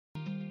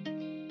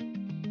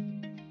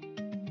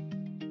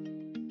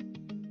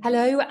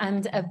Hello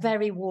and a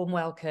very warm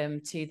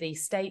welcome to the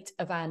State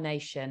of Our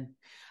Nation,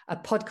 a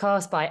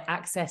podcast by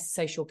Access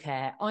Social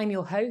Care. I'm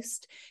your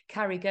host,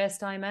 Carrie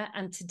Gerstheimer,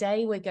 and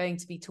today we're going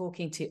to be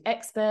talking to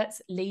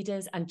experts,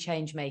 leaders and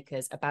change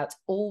makers about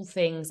all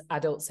things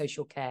adult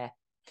social care.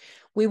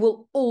 We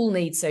will all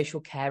need social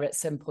care at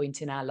some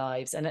point in our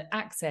lives, and at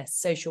Access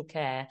Social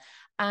Care,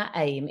 our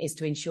aim is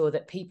to ensure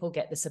that people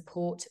get the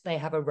support they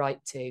have a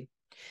right to.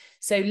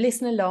 So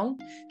listen along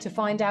to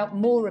find out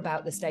more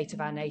about the state of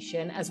our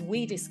nation as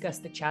we discuss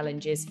the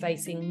challenges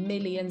facing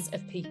millions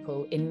of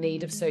people in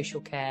need of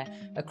social care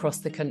across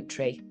the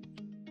country.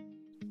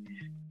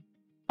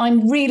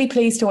 I'm really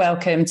pleased to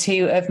welcome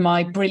two of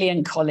my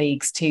brilliant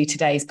colleagues to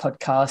today's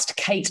podcast,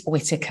 Kate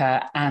Whitaker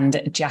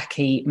and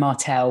Jackie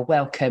Martell.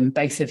 Welcome,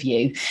 both of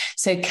you.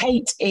 So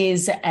Kate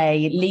is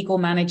a legal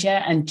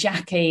manager and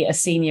Jackie a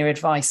senior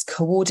advice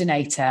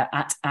coordinator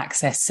at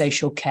Access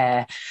Social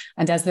Care.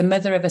 And as the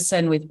mother of a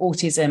son with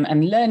autism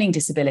and learning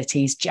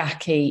disabilities,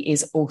 Jackie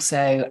is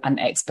also an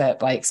expert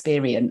by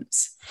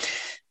experience.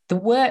 The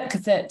work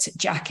that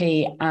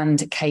Jackie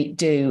and Kate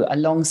do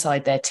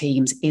alongside their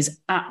teams is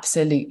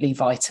absolutely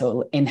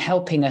vital in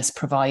helping us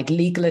provide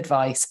legal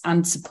advice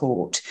and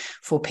support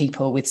for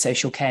people with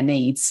social care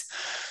needs.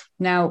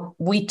 Now,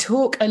 we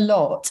talk a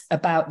lot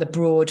about the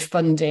broad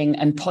funding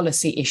and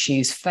policy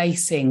issues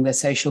facing the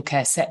social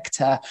care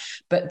sector,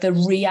 but the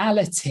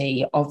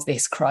reality of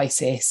this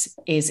crisis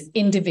is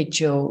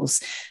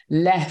individuals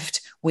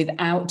left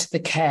without the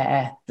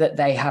care that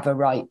they have a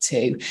right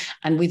to.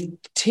 And with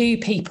two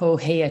people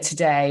here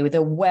today with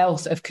a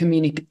wealth of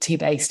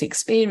community-based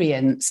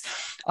experience,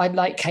 I'd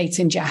like Kate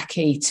and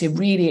Jackie to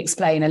really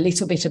explain a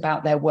little bit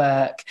about their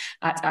work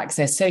at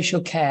Access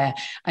Social Care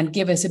and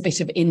give us a bit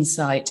of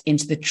insight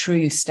into the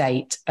true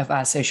state of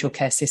our social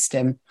care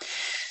system.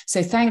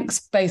 So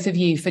thanks both of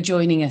you for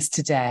joining us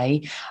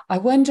today. I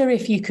wonder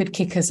if you could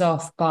kick us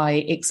off by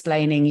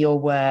explaining your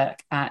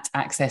work at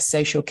Access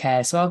Social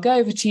Care. So I'll go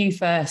over to you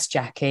first,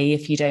 Jackie,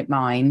 if you don't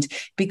mind. It'd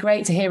be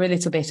great to hear a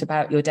little bit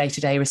about your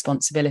day-to-day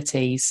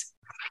responsibilities.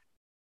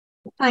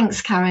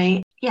 Thanks,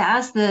 Carrie. Yeah,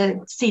 as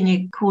the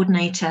senior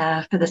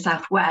coordinator for the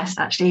South West,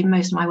 actually,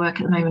 most of my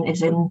work at the moment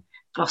is in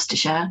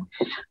Gloucestershire,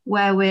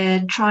 where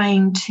we're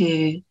trying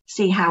to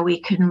see how we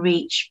can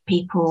reach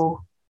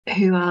people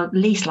who are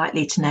least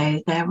likely to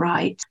know their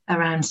rights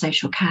around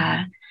social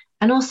care,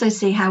 and also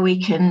see how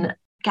we can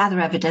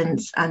gather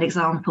evidence and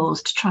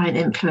examples to try and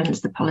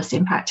influence the policy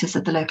and practice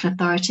of the local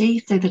authority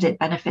so that it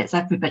benefits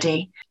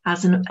everybody.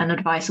 As an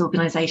advice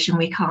organisation,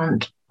 we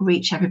can't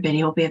reach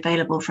everybody or be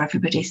available for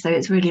everybody. So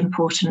it's really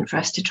important for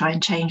us to try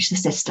and change the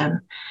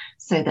system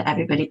so that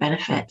everybody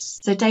benefits.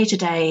 So day to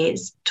day,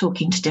 it's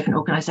talking to different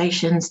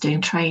organisations,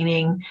 doing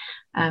training,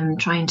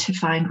 trying to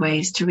find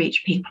ways to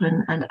reach people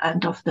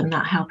and offer them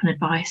that help and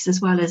advice,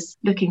 as well as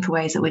looking for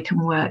ways that we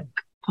can work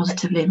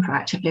positively and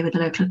proactively with the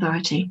local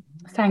authority.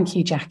 Thank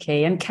you,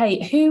 Jackie. And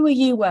Kate, who are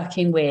you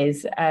working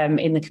with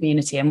in the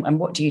community and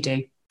what do you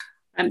do?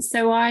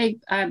 So I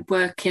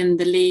work in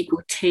the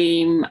legal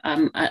team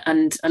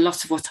and a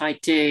lot of what I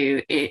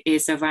do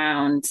is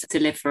around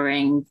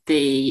delivering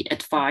the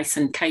advice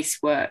and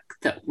casework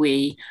that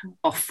we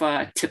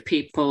offer to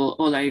people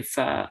all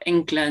over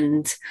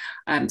England.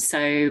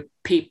 So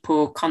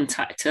people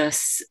contact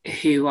us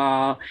who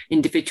are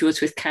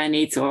individuals with care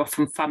needs or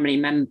from family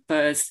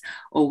members,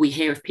 or we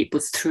hear of people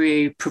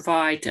through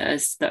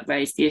providers that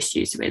raise the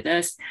issues with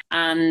us.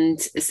 And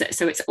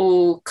so it's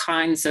all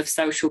kinds of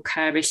social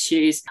care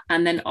issues.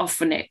 And then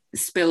often it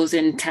spills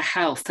into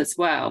health as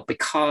well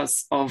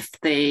because of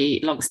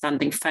the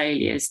long-standing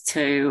failures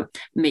to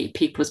meet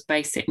people's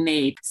basic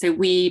needs. So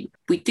we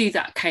do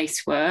that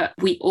casework.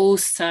 We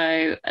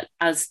also,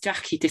 as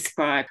Jackie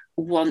described,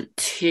 want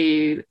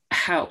to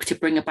help to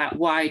bring about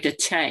wider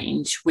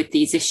change with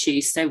these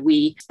issues. So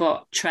we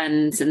spot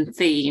trends and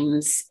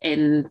themes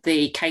in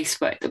the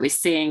casework that we're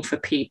seeing for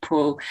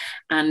people.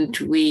 And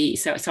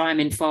so I'm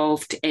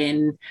involved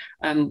in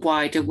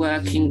wider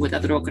working with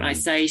other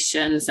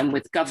organisations and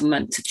with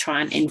government to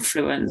try and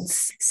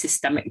influence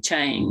systemic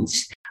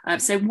change.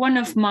 So one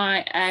of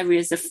my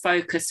areas of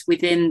focus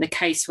within the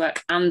casework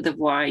and the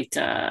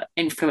wider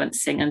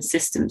influencing and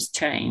systems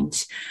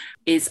change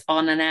is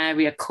on an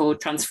area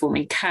called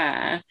Transforming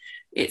Care.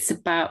 It's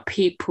about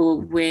people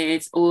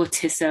with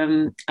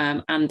autism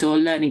and or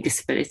learning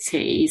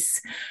disabilities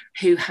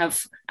who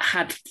have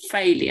had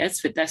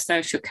failures with their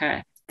social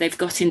care. They've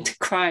got into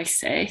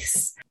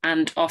crisis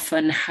and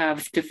often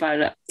have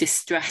developed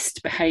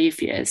distressed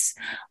behaviours,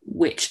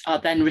 which are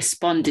then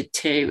responded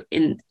to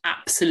in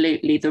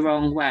absolutely the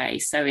wrong way.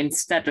 So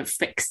instead of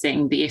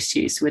fixing the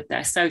issues with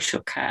their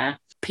social care,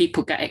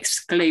 people get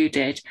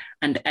excluded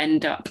and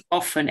end up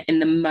often in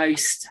the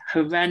most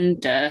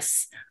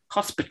horrendous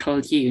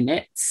hospital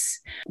units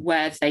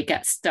where they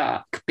get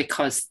stuck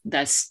because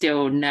there's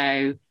still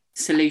no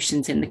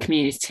solutions in the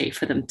community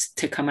for them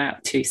to come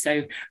out to.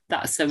 So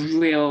that's a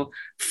real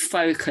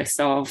focus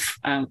of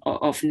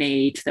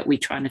need that we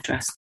try and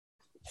address.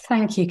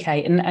 Thank you,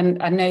 Kate.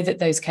 And I know that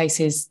those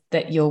cases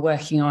that you're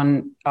working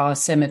on are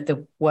some of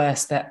the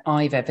worst that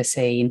I've ever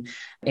seen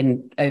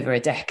in over a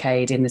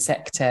decade in the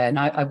sector. And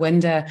I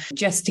wonder,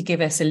 just to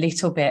give us a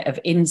little bit of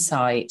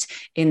insight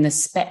in the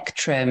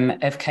spectrum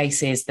of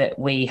cases that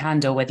we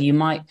handle, whether you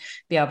might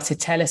be able to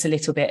tell us a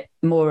little bit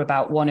more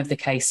about one of the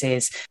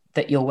cases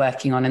that you're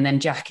working on. And then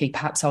Jackie,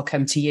 perhaps I'll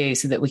come to you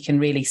so that we can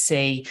really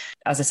see,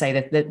 as I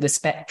say, the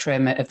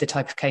spectrum of the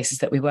type of cases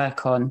that we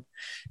work on.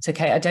 So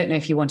Kate, I don't know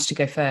if you wanted to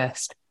go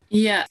first.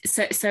 Yeah,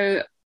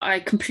 so I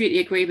completely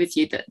agree with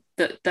you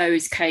that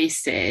those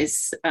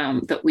cases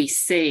that we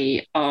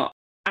see are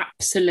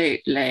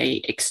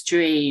absolutely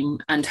extreme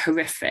and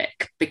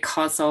horrific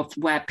because of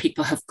where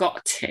people have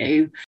got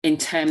to in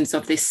terms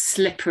of this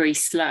slippery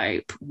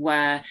slope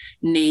where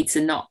needs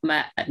are not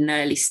met at an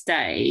early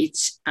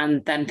stage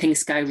and then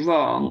things go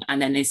wrong, and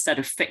then instead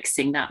of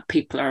fixing that,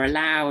 people are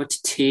allowed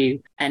to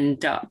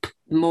end up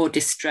more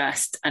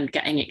distressed and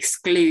getting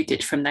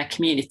excluded from their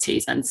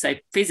communities, and so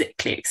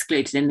physically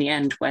excluded in the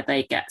end, where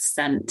they get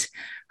sent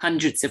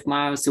hundreds of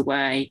miles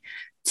away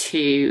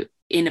to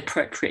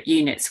inappropriate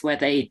units where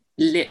they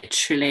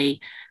literally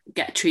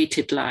get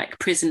treated like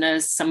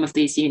prisoners. Some of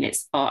these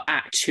units are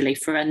actually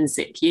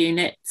forensic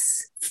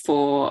units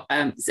for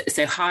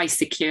so high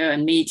secure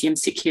and medium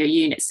secure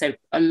units, so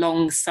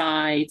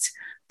alongside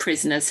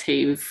prisoners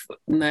who've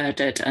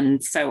murdered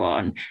and so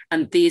on.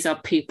 And these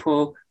are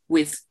people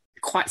with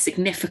quite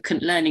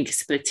significant learning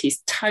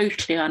disabilities,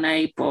 totally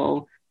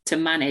unable to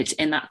manage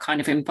in that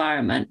kind of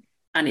environment.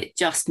 And it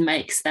just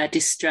makes their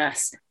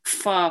distress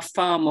far,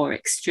 far more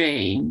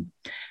extreme.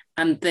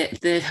 And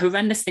the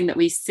horrendous thing that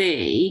we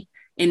see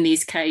in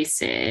these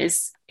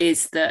cases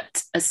is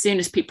that as soon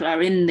as people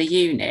are in the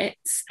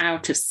units,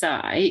 out of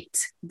sight,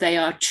 they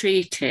are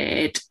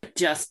treated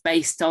just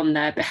based on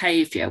their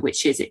behaviour,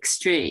 which is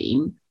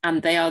extreme,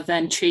 and they are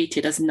then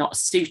treated as not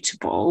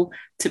suitable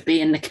to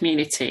be in the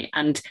community.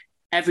 And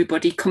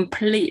everybody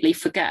completely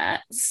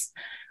forgets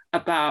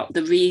about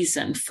the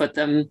reason for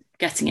them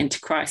getting into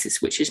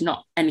crisis, which is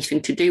not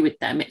anything to do with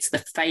them. It's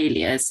the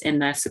failures in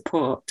their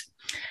support.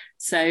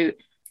 So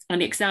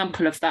an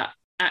example of that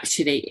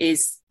actually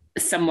is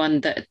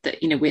someone that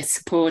we're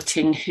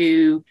supporting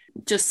who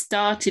just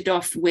started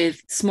off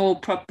with small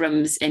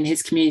problems in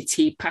his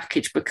community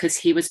package because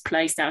he was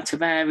placed out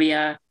of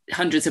area,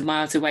 hundreds of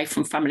miles away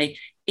from family,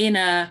 in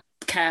a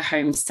care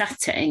home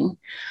setting.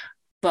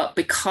 But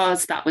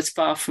because that was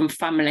far from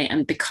family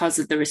and because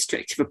of the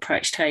restrictive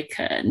approach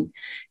taken,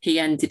 he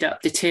ended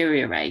up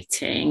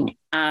deteriorating,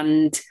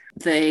 and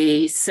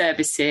the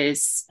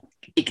services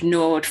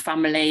ignored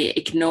family,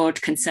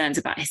 ignored concerns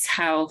about his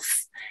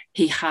health.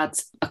 He had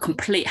a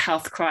complete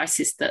health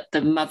crisis that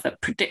the mother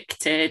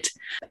predicted,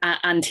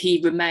 and he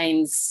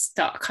remains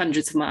stuck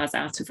hundreds of miles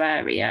out of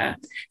area.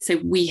 So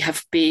we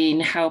have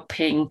been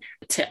helping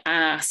to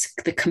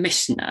ask the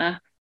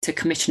commissioner to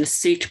commission a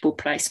suitable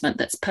placement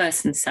that's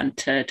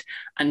person-centred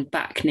and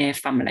back near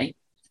family.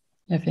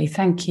 Lovely,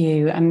 thank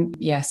you. And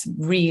yes,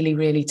 really,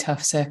 really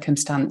tough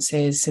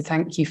circumstances. So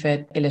thank you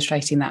for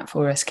illustrating that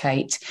for us,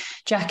 Kate.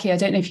 Jackie, I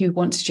don't know if you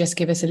want to just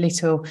give us a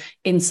little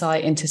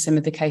insight into some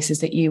of the cases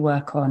that you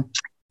work on.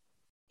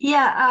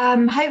 Yeah,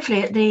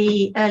 hopefully at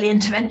the early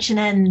intervention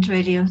end,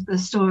 really, of the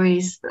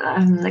stories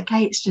that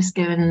Kate's just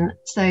given.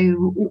 So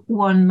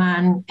one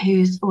man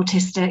who's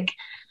autistic,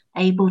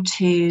 able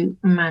to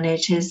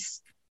manage his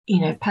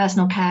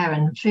personal care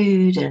and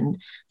food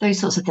and those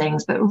sorts of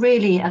things, but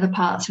really other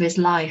parts of his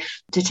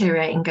life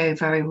deteriorate and go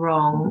very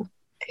wrong,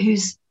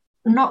 who's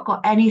not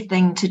got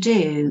anything to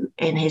do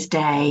in his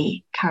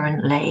day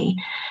currently,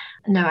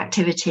 no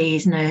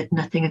activities,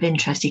 nothing of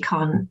interest.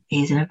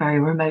 He's in a very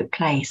remote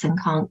place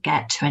and can't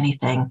get to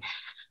anything.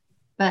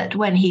 But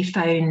when he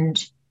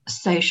phoned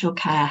social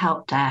care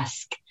help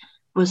desk,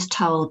 was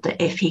told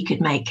that if he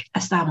could make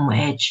a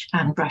sandwich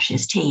and brush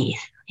his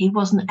teeth, he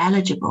wasn't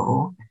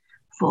eligible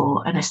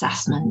for an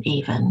assessment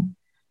even.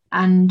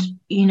 And,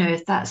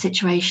 if that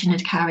situation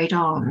had carried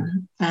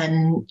on,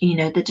 then,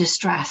 the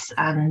distress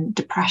and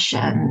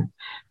depression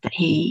that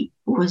he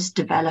was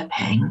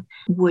developing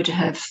would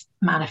have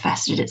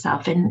manifested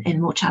itself in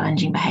more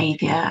challenging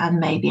behaviour and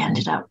maybe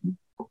ended up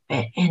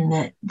in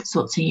the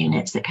sorts of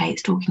units that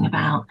Kate's talking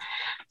about.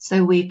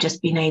 So we've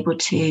just been able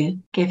to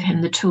give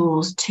him the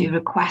tools to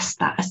request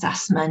that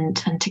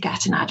assessment and to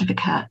get an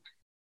advocate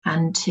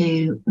and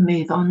to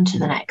move on to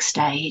the next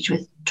stage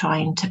with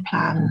trying to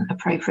plan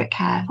appropriate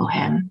care for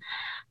him.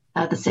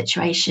 The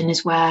situation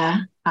is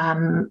where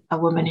a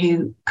woman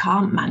who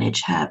can't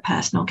manage her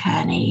personal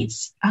care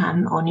needs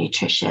or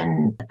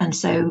nutrition, and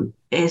so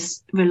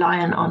is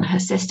reliant on her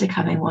sister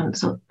coming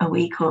once a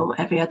week or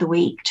every other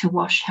week to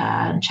wash her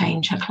and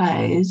change her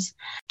clothes,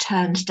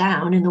 turned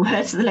down, in the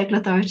words of the local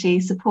authority,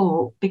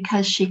 support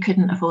because she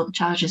couldn't afford the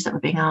charges that were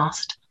being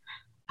asked.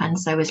 And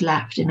so was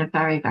left in a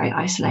very, very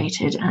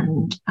isolated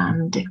and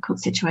difficult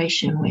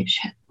situation,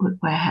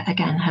 where,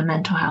 again, her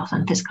mental health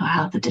and physical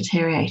health had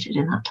deteriorated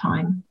in that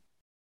time.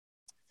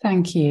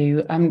 Thank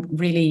you.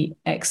 Really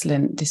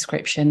excellent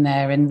description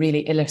there, and really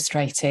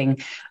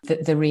illustrating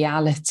the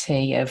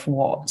reality of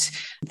what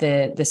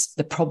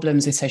the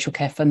problems with social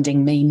care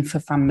funding mean for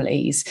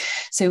families.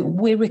 So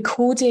we're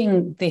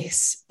recording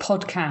this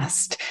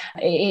podcast.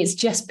 It's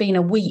just been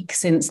a week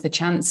since the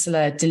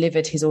Chancellor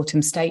delivered his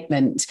autumn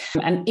statement.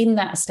 And in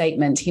that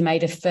statement, he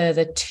made a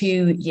further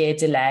 2-year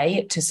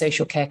delay to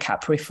social care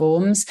cap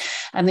reforms.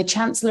 And the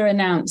Chancellor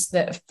announced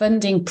that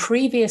funding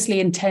previously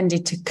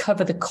intended to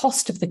cover the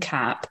cost of the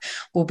cap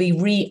will be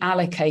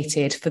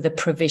reallocated for the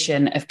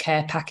provision of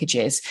care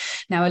packages.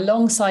 Now,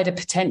 alongside a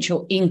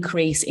potential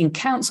increase in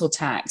council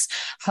tax,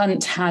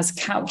 Hunt has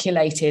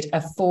calculated a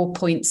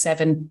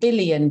 £4.7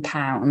 billion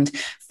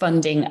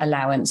funding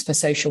allowance for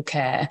social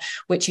care,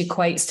 which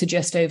equates to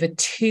just over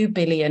 £2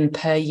 billion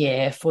per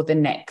year for the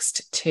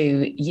next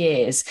 2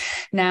 years.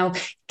 Now,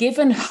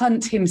 given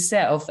Hunt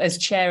himself, as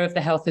chair of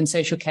the Health and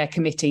Social Care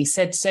Committee,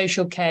 said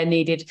social care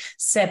needed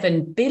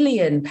 £7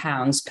 billion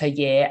per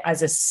year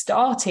as a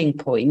starting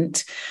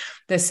point,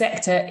 the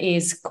sector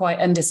is quite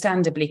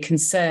understandably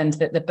concerned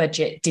that the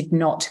budget did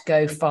not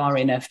go far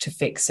enough to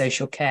fix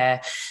social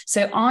care.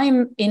 So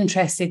I'm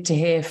interested to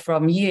hear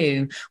from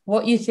you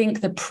what you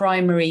think the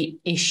primary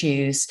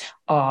issues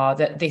are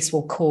that this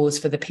will cause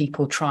for the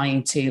people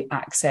trying to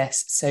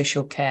access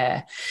social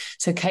care.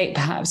 So Kate,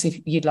 perhaps if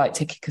you'd like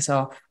to kick us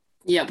off.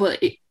 Yeah, well,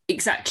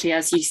 exactly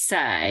as you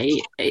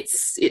say,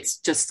 it's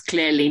just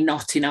clearly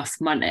not enough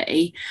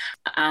money,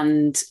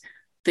 and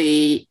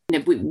we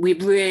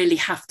really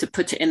have to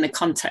put it in the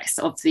context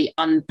of the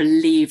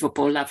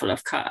unbelievable level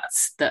of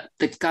cuts that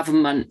the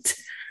government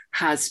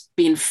has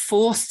been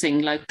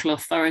forcing local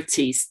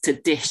authorities to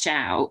dish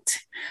out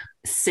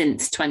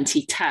since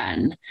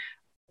 2010.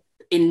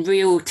 In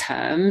real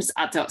terms,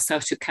 adult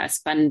social care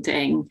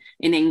spending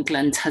in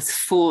England has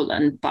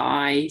fallen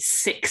by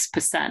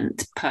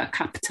 6% per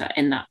capita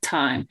in that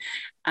time.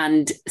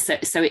 And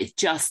so it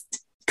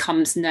just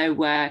comes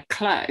nowhere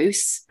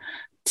close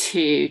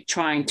to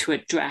trying to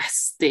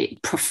address the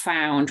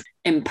profound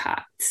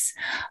impacts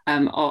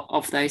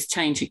of those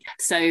changes.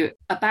 So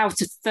about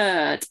a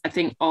third, I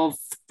think, of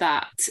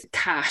that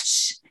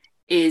cash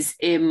is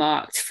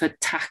earmarked for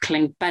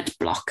tackling bed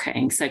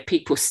blocking. So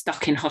people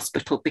stuck in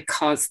hospital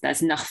because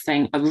there's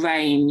nothing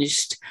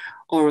arranged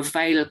or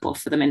available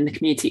for them in the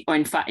community, or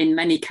in fact, in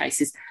many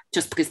cases,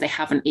 just because they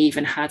haven't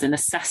even had an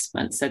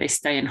assessment. So they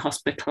stay in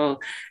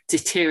hospital,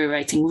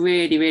 deteriorating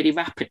really, really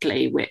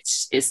rapidly,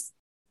 which is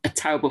a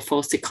terrible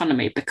false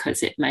economy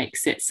because it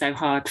makes it so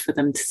hard for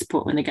them to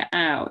support when they get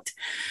out.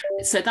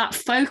 So that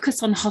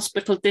focus on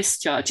hospital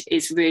discharge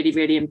is really,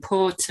 really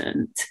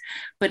important.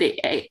 But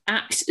it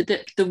actually,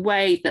 the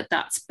way that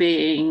that's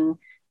being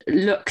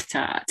looked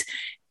at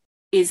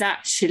is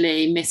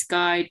actually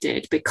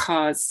misguided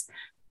because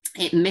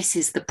it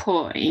misses the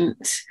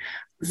point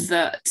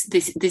that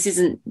this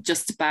isn't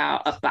just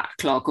about a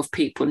backlog of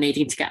people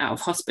needing to get out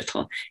of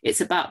hospital.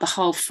 It's about the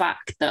whole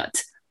fact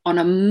that on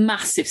a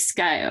massive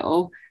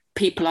scale,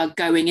 people are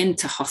going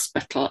into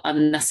hospital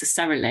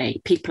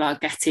unnecessarily. People are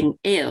getting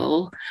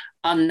ill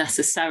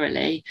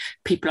unnecessarily.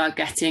 People are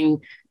getting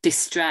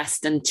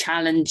distressed and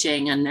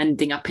challenging and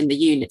ending up in the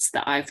units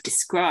that I've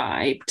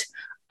described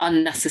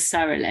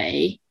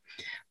unnecessarily.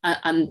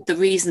 And the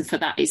reason for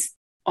that is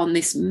on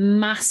this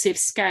massive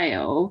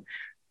scale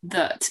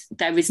that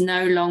there is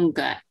no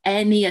longer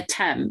any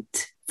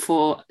attempt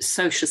for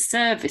social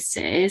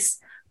services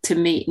to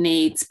meet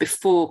needs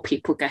before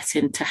people get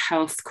into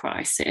health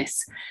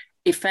crisis.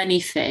 If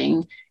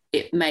anything,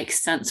 it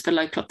makes sense for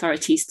local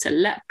authorities to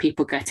let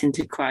people get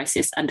into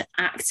crisis and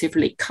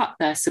actively cut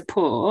their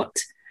support,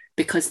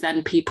 because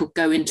then people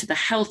go into the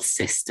health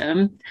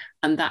system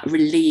and that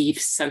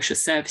relieves social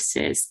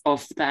services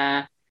of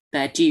their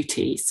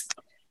duties.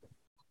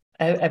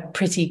 A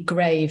pretty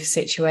grave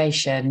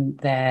situation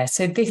there.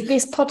 So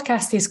this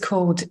podcast is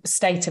called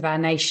State of Our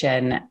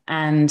Nation.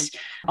 And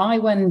I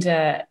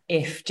wonder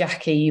if,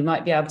 Jackie, you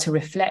might be able to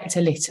reflect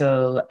a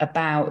little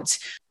about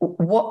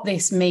what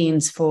this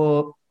means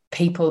for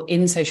people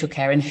in social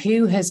care and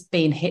who has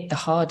been hit the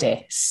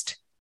hardest.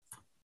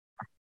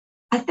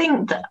 I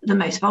think that the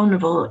most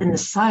vulnerable in the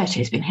society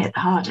has been hit the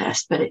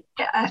hardest, but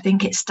I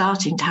think it's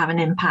starting to have an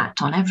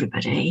impact on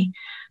everybody.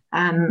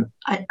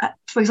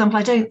 For example,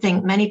 I don't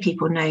think many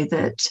people know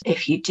that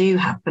if you do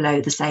have below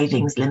the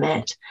savings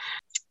limit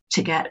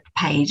to get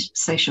paid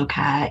social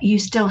care, you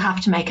still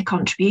have to make a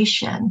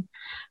contribution.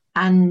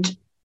 And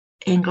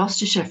in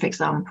Gloucestershire, for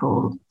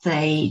example,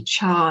 they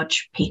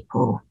charge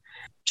people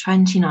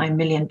 £29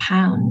 million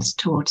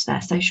towards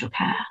their social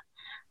care.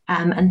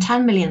 And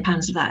 £10 million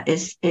of that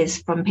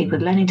is from people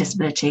with learning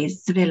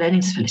disabilities, severe learning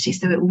disabilities.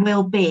 So it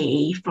will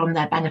be from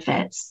their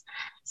benefits.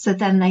 So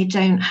then they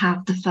don't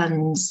have the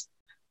funds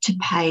to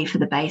pay for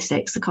the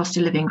basics. The cost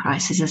of living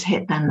crisis has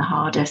hit them the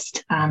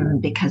hardest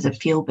because of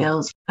fuel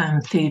bills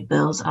and food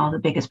bills are the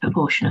biggest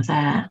proportion of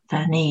their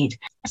need.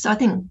 So I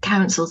think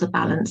councils are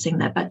balancing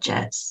their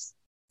budgets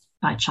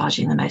by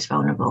charging the most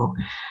vulnerable.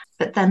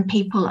 But then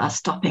people are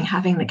stopping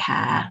having the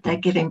care. They're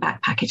giving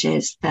back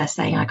packages. They're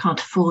saying, I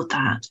can't afford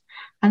that.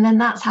 And then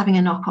that's having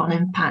a knock-on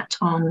impact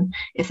on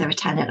if they're a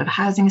tenant of a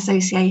housing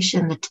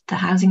association, the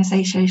housing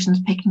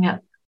association's picking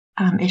up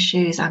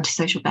issues,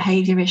 antisocial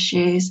behaviour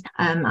issues.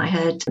 I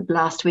heard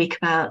last week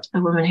about a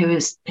woman who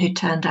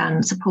turned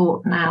down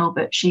support now,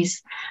 but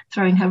she's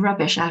throwing her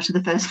rubbish out of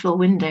the first floor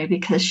window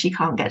because she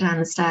can't get down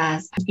the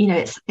stairs.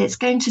 It's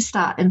going to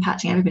start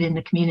impacting everybody in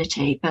the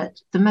community, but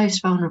the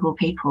most vulnerable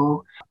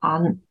people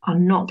are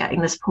not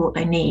getting the support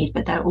they need,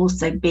 but they're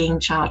also being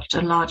charged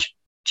a large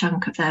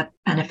chunk of their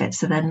benefits,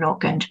 so they're not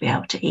going to be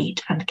able to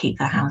eat and keep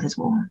their houses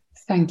warm.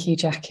 Thank you,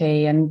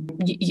 Jackie. And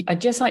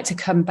I'd just like to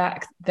come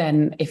back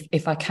then,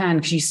 if I can,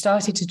 because you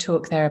started to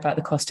talk there about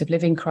the cost of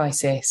living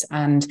crisis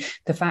and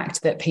the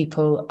fact that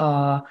people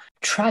are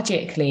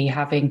tragically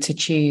having to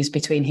choose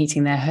between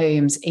heating their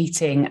homes,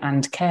 eating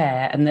and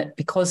care, and that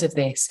because of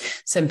this,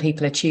 some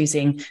people are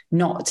choosing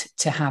not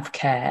to have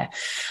care.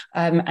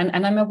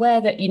 And I'm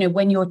aware that,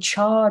 when you're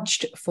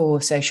charged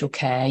for social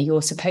care,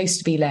 you're supposed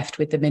to be left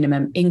with the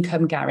minimum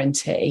income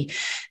guarantee.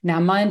 Now,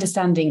 my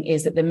understanding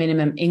is that the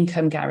minimum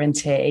income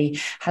guarantee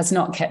has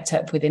not kept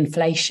up with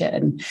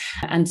inflation.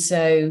 And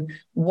so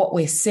what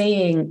we're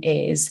seeing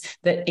is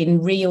that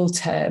in real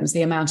terms,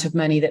 the amount of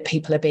money that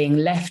people are being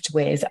left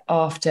with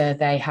after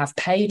they have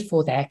paid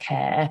for their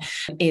care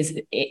is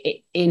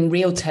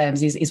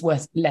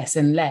worth less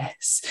and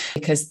less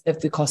because of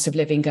the cost of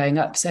living going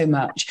up so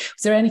much.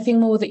 Was there anything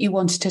more that you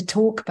wanted to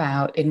talk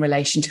about in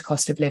relation to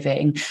cost of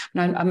living?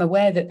 And I'm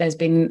aware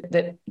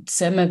that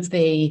some of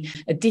the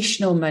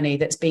additional money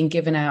that's been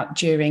given out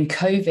during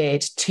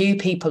COVID to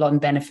people on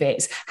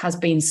benefits has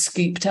been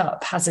scooped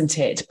up, hasn't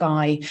it,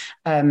 by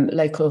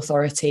local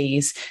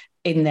authorities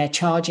in their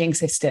charging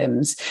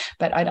systems.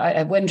 But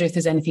I wonder if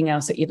there's anything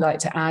else that you'd like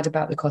to add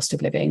about the cost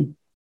of living.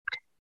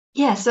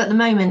 Yes, so at the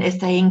moment,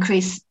 if they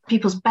increase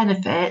people's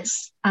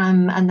benefits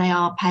and they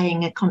are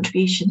paying a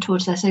contribution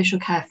towards their social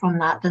care from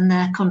that, then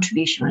their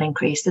contribution will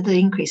increase. So the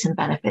increase in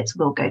benefits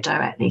will go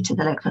directly to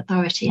the local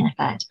authority in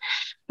effect.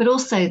 But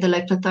also the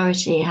local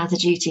authority has a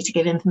duty to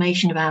give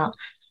information about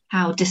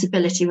how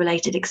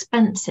disability-related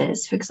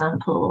expenses, for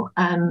example,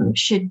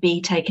 should be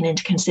taken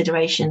into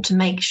consideration to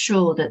make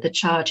sure that the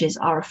charges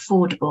are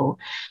affordable,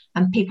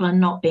 and people are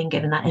not being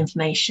given that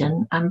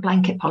information. And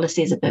blanket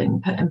policies are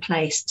being put in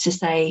place to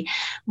say,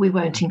 we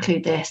won't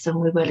include this and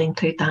we will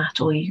include that.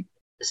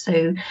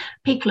 So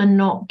people are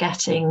not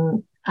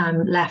getting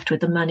left with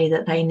the money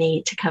that they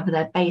need to cover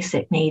their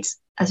basic needs,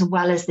 as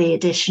well as the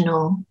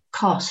additional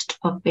cost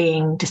of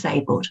being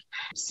disabled.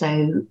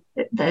 So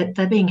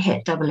they're being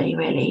hit doubly,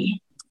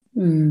 really.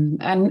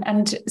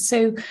 And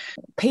so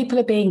people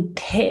are being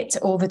hit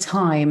all the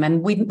time,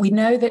 and we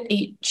know that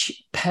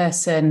each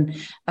person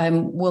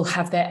will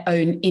have their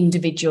own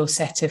individual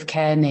set of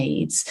care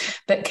needs.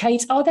 But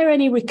Kate, are there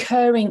any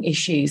recurring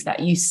issues that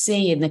you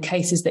see in the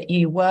cases that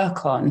you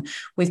work on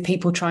with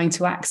people trying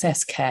to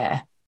access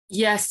care?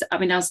 Yes, I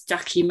mean, as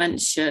Jackie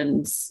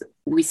mentions,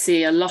 we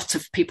see a lot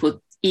of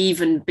people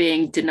even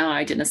being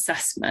denied an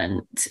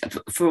assessment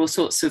for all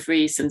sorts of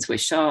reasons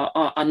which are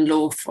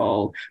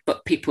unlawful,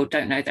 but people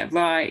don't know their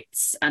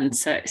rights, and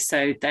so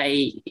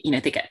they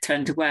get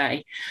turned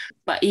away.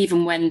 But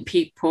even when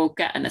people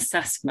get an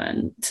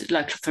assessment,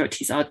 local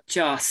authorities are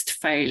just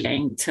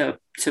failing to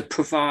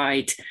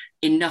provide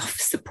enough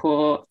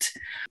support,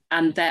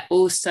 and they're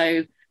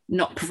also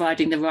not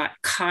providing the right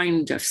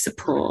kind of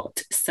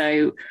support.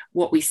 So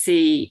what we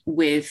see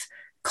with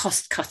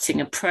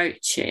cost-cutting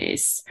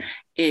approaches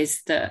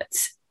is that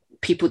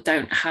people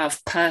don't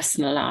have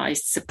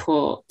personalised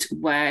support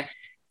where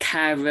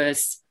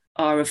carers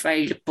are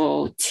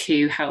available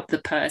to help the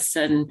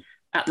person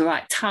at the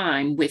right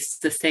time with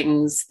the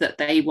things that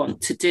they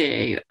want to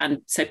do.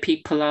 And so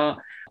people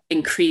are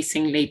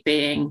increasingly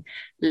being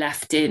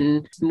left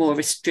in more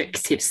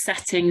restrictive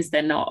settings.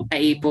 They're not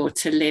able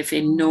to live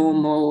in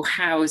normal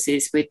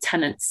houses with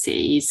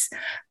tenancies.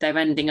 They're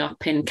ending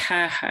up in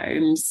care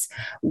homes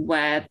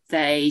where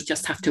they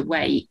just have to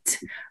wait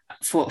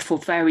for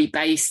very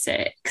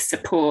basic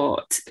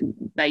support,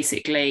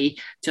 basically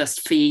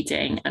just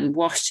feeding and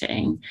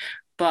washing.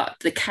 But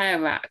the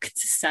Care Act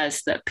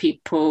says that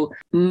people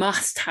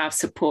must have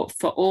support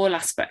for all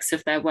aspects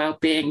of their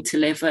well-being to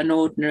live an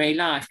ordinary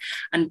life.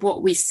 And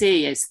what we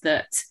see is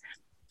that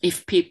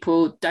if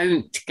people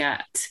don't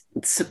get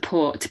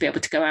support to be able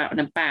to go out and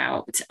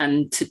about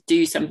and to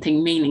do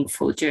something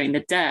meaningful during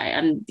the day,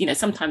 and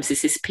sometimes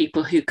this is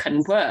people who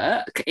can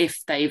work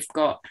if they've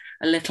got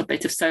a little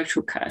bit of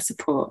social care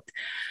support,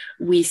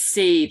 we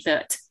see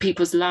that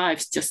people's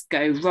lives just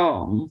go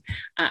wrong.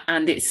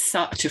 And it's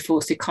such a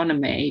false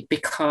economy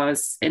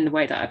because in the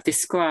way that I've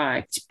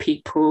described,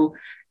 people,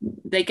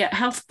 they get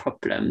health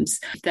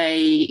problems.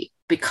 They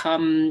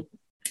become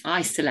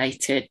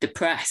isolated,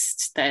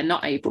 depressed. They're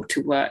not able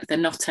to work. They're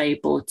not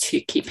able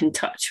to keep in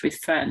touch with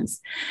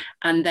friends.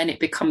 And then it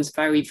becomes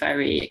very,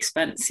 very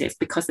expensive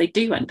because they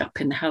do end up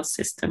in the health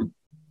system.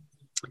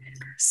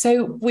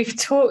 So we've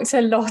talked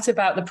a lot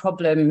about the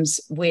problems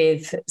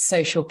with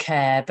social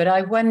care, but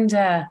I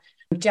wonder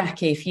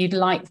Jackie, if you'd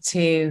like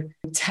to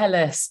tell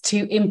us,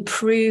 to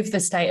improve the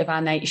state of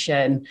our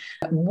nation,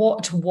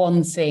 what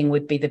one thing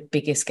would be the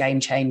biggest game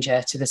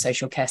changer to the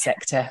social care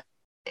sector?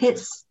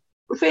 It's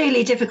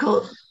really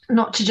difficult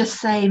not to just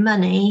say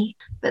money,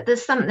 but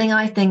there's something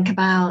I think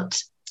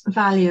about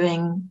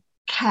valuing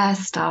care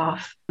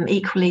staff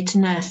equally to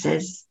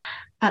nurses.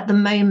 At the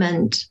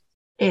moment,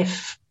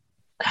 if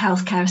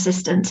healthcare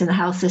assistants in the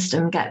health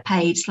system get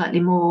paid slightly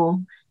more,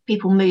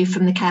 people move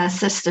from the care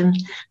system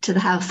to the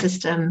health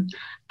system,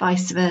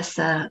 vice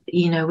versa.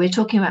 We're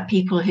talking about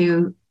people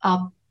who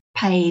are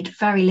paid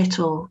very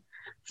little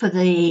for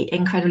the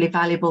incredibly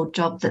valuable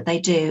job that they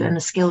do and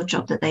the skilled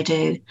job that they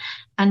do.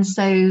 And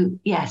so,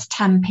 yes,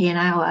 10p an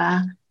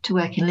hour to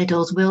work in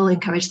Lidl's will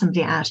encourage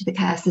somebody out of the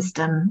care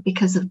system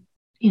because of,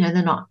 they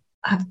don't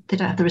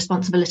have the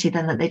responsibility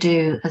then that they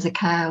do as a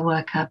care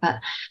worker. But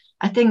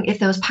I think if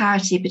there was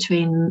parity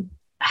between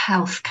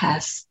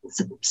healthcare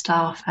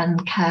staff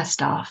and care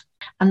staff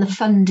and the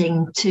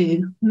funding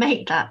to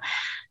make that,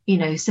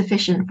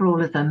 sufficient for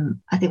all of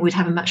them, I think we'd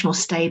have a much more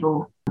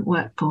stable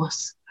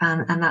workforce.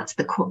 And that's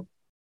the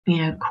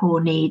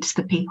core needs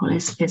for people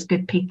is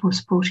good people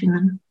supporting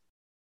them.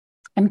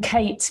 And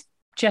Kate,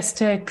 just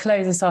to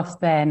close us off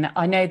then,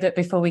 I know that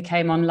before we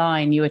came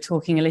online, you were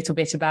talking a little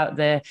bit about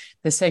the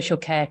social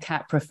care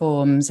cap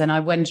reforms. And I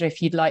wonder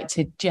if you'd like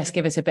to just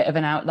give us a bit of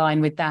an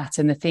outline with that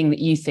and the thing that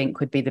you think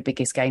would be the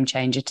biggest game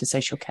changer to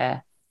social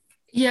care.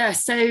 Yeah,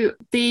 so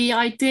the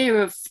idea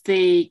of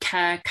the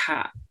care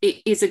cap,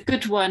 it is a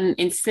good one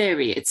in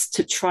theory. It's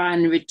to try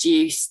and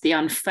reduce the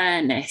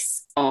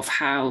unfairness of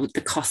how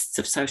the costs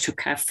of social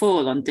care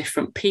fall on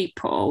different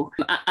people.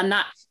 And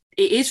that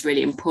it is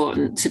really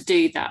important to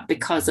do that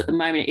because at the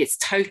moment it's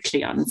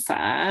totally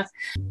unfair.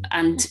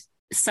 And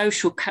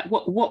social care,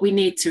 what we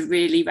need to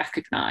really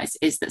recognise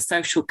is that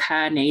social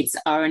care needs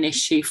are an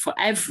issue for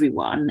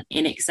everyone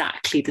in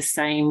exactly the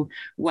same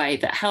way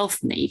that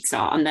health needs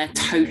are, and they're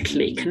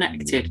totally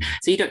connected.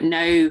 So you don't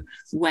know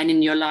when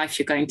in your life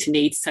you're going to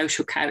need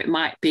social care. It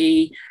might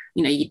be,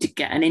 you did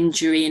get an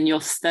injury in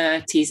your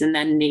 30s and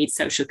then need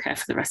social care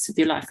for the rest of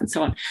your life and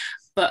so on.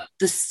 But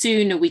the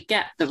sooner we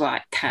get the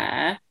right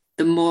care,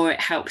 the more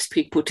it helps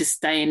people to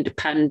stay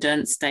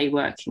independent, stay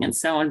working and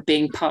so on,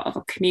 being part of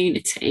a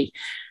community.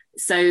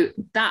 So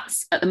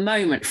that's at the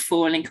moment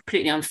falling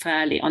completely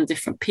unfairly on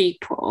different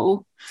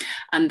people.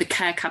 And the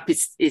care cap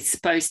is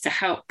supposed to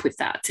help with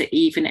that, to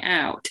even it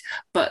out.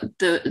 But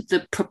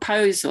the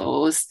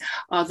proposals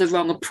are the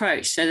wrong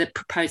approach. So they're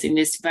proposing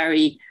this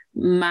very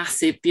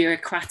massive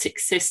bureaucratic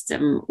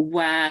system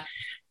where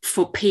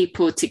for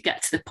people to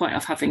get to the point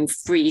of having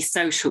free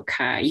social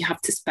care, you have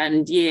to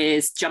spend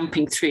years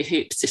jumping through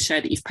hoops to show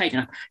that you've paid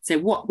enough. So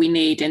what we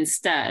need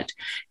instead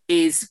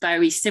is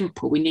very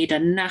simple. We need a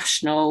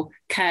national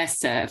care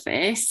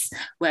service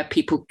where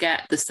people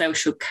get the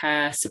social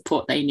care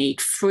support they need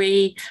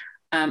free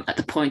at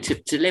the point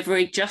of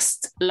delivery,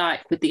 just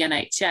like with the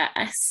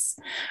NHS,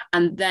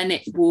 and then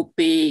it will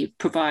be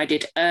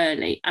provided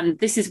early. And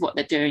this is what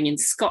they're doing in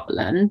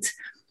Scotland.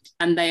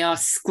 And they are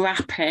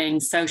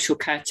scrapping social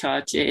care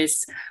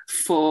charges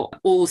for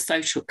all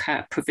social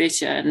care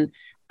provision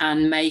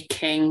and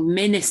making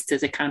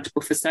ministers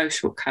accountable for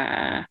social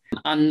care,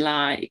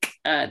 unlike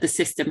the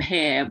system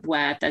here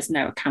where there's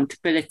no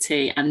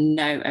accountability and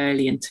no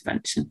early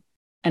intervention.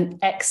 An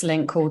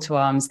excellent call to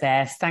arms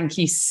there. Thank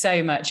you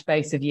so much,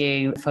 both of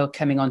you, for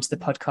coming onto the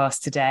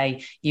podcast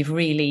today. You've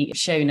really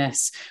shown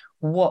us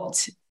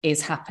what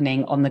is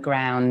happening on the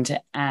ground,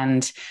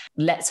 and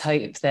let's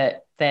hope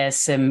that there's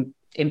some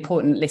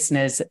important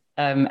listeners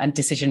and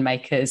decision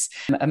makers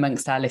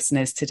amongst our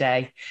listeners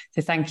today.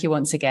 So thank you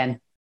once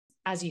again.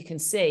 As you can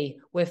see,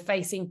 we're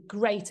facing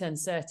great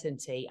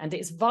uncertainty, and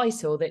it's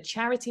vital that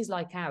charities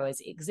like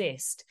ours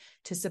exist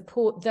to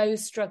support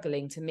those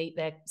struggling to meet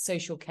their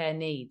social care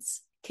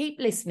needs. Keep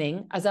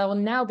listening, as I will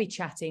now be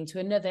chatting to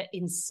another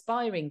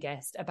inspiring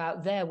guest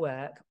about their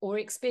work or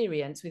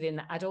experience within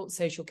the adult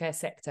social care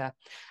sector,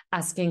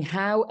 asking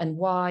how and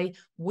why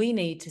we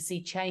need to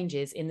see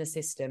changes in the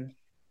system.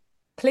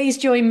 Please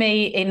join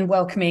me in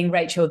welcoming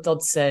Rachel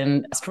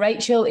Dodson.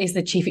 Rachel is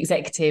the Chief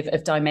Executive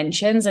of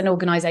Dimensions, an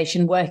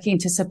organisation working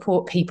to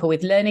support people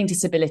with learning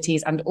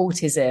disabilities and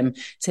autism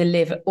to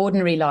live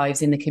ordinary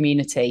lives in the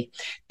community.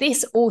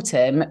 This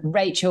autumn,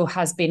 Rachel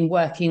has been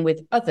working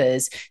with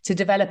others to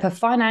develop a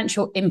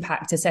financial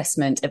impact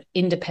assessment of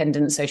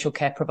independent social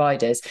care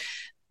providers.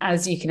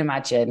 As you can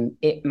imagine,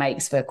 it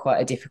makes for quite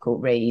a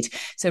difficult read.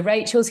 So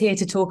Rachel's here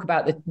to talk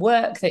about the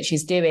work that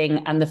she's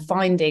doing and the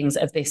findings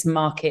of this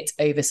market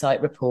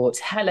oversight report.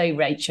 Hello,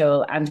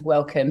 Rachel, and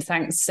welcome.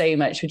 Thanks so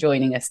much for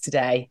joining us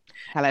today.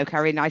 Hello,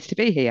 Carrie. Nice to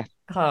be here.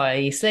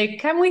 Hi. So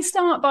can we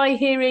start by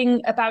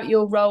hearing about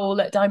your role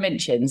at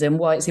Dimensions and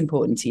why it's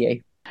important to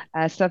you?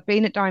 So I've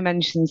been at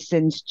Dimensions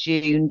since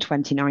June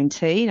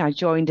 2019. I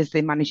joined as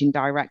the managing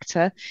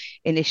director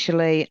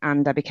initially,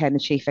 and I became the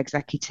chief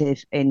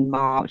executive in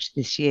March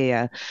this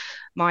year.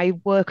 My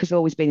work has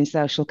always been in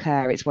social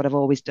care. It's what I've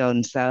always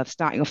done. So I'm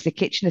starting off as a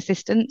kitchen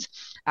assistant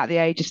at the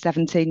age of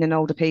 17 in an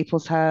older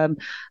people's home.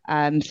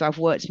 So I've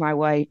worked my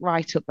way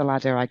right up the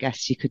ladder, I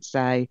guess you could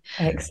say.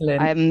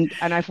 Excellent.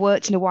 And I've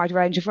worked in a wide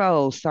range of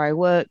roles. So I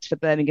worked for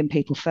Birmingham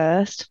People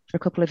First for a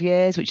couple of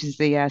years, which is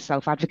the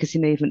self-advocacy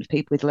movement for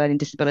people with learning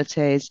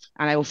disabilities.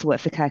 And I also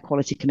worked for the Care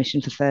Quality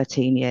Commission for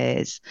 13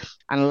 years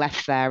and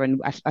left there.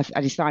 And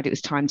I decided it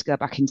was time to go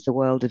back into the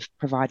world of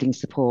providing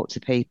support to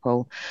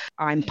people.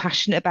 I'm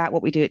passionate about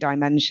what we do at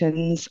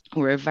Dimensions.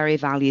 We're a very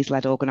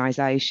values-led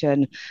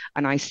organisation,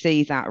 and I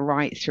see that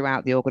right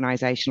throughout the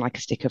organisation like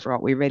a stick of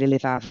rock. We really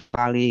live our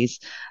values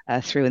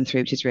through and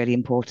through, which is really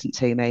important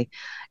to me.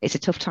 It's a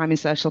tough time in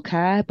social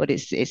care, but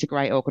it's a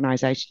great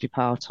organisation to be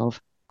part of.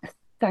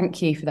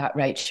 Thank you for that,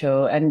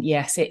 Rachel. And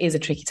yes, it is a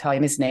tricky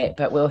time, isn't it?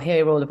 But we'll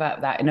hear all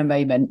about that in a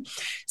moment.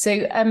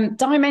 So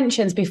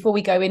Dimensions, before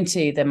we go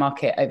into the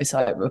Market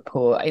Oversight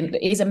Report,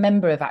 is a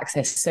member of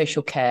Access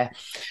Social Care.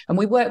 And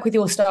we work with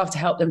your staff to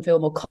help them feel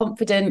more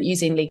confident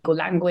using legal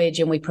language,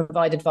 and we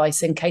provide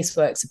advice and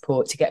casework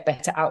support to get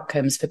better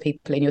outcomes for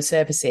people in your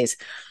services.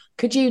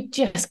 Could you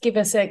just give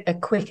us a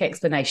quick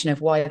explanation of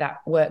why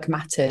that work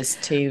matters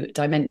to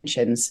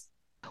Dimensions?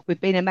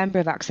 We've been a member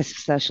of Access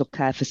Social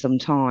Care for some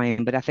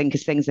time, but I think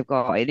as things have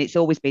got, it's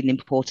always been an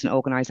important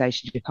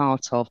organisation to be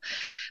part of,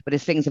 but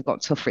as things have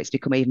got tougher, it's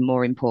become even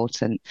more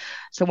important.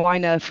 So I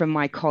know from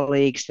my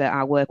colleagues that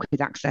our work with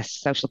Access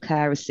Social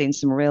Care has seen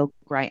some real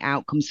great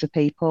outcomes for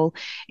people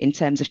in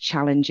terms of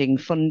challenging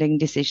funding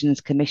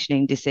decisions,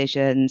 commissioning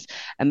decisions,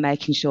 and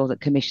making sure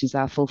that commissions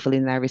are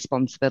fulfilling their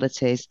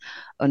responsibilities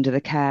under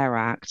the Care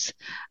Act.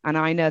 And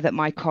I know that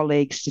my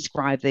colleagues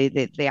describe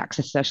the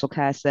Access Social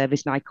Care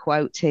service, and I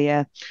quote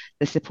here,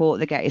 "The support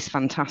they get is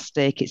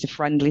fantastic. It's a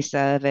friendly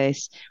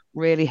service,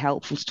 really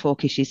helpful to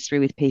talk issues through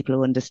with people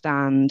who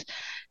understand.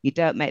 You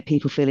don't make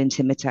people feel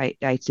intimidated,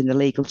 and the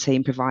legal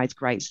team provides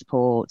great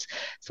support."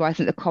 So I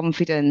think the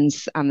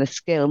confidence and the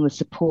skill and the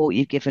support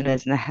you've given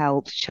us and the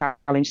help to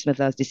challenge some of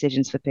those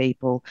decisions for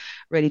people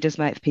really does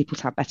make people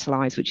to have better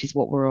lives, which is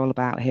what we're all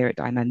about here at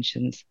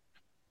Dimensions.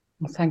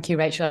 Well, thank you,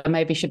 Rachel. I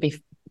maybe should be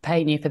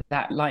paying you for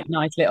that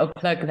nice little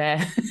plug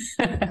there.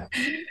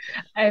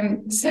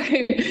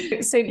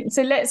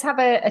 So let's have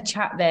a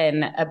chat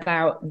then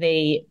about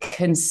the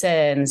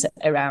concerns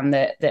around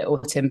the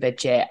autumn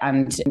budget,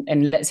 and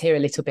let's hear a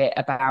little bit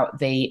about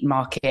the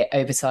Market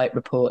Oversight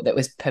Report that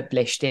was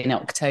published in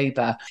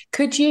October.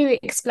 Could you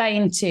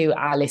explain to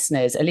our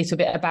listeners a little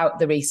bit about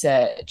the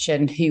research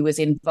and who was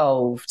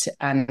involved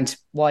and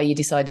why you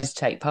decided to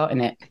take part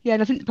in it? Yeah,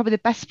 and I think probably the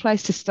best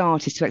place to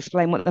start is to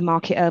explain what the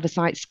Market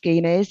Oversight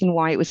Scheme is and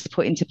why it was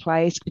put into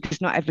place, because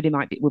not everybody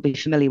will be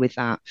familiar with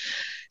that.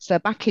 So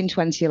back in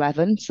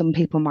 2011, some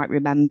people might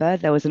remember,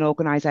 there was an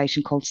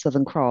organisation called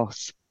Southern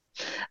Cross.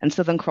 And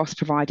Southern Cross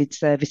provided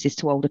services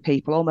to older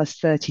people,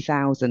 almost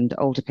 30,000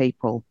 older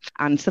people.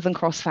 And Southern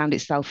Cross found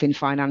itself in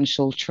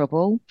financial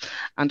trouble.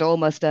 And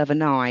almost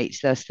overnight,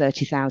 those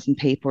 30,000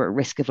 people were at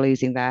risk of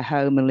losing their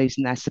home and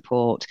losing their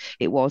support.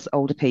 It was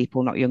older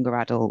people, not younger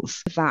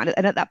adults. And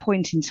at that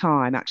point in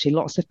time, actually,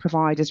 lots of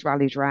providers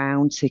rallied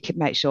around to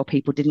make sure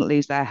people didn't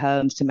lose their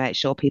homes, to make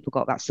sure people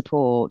got that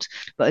support.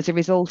 But as a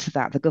result of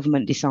that, the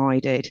government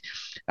decided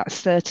that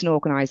certain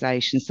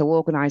organisations, so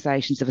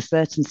organisations of a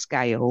certain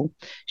scale,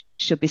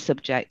 should be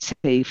subject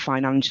to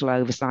financial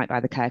oversight by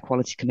the Care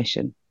Quality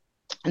Commission.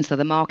 And so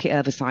the Market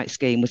Oversight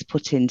Scheme was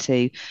put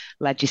into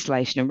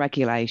legislation and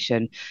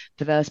regulation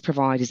for those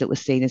providers that were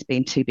seen as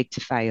being too big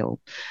to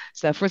fail.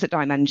 So for us at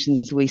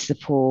Dimensions, we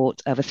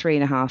support over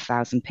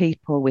 3,500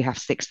 people. We have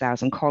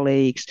 6,000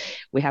 colleagues.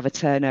 We have a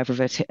turnover of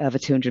over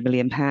 £200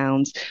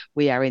 million.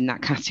 We are in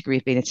that category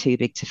of being a too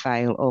big to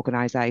fail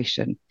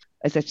organisation.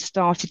 As I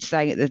started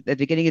saying at the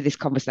beginning of this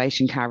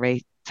conversation,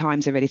 Carrie,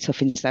 times are really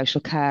tough in social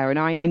care. And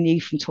I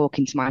knew from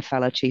talking to my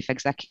fellow chief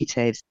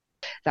executives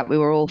that we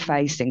were all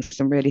facing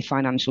some really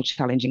financial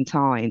challenging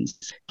times.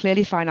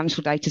 Clearly,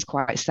 financial data is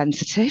quite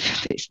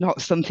sensitive. It's not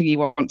something you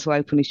want to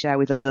openly share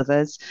with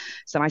others.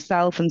 So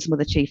myself and some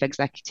other chief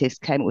executives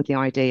came up with the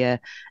idea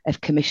of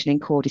commissioning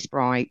Cordis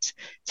Bright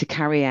to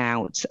carry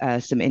out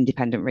some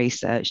independent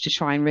research to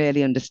try and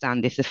really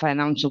understand if the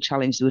financial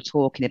challenges we were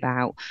talking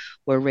about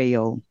were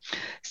real.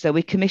 So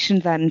we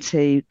commissioned them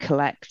to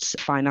collect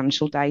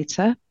financial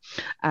data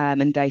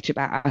and data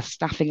about our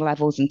staffing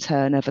levels and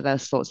turnover,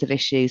 those sorts of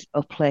issues,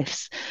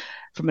 uplifts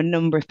from a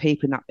number of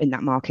people in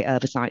that Market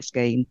Oversight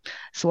Scheme.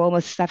 So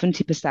almost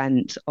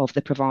 70% of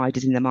the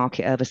providers in the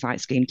Market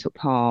Oversight Scheme took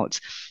part.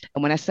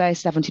 And when I say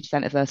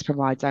 70% of those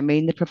providers, I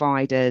mean the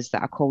providers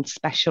that are called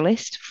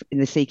specialists in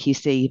the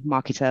CQC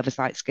Market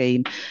Oversight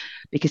Scheme,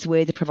 because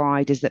we're the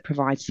providers that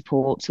provide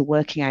support to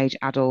working age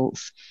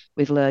adults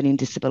with learning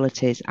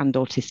disabilities and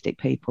autistic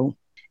people.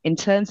 In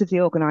terms of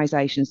the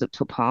organisations that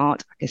took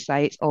part, like I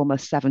say, it's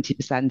almost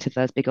 70% of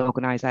those big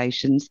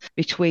organisations.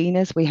 Between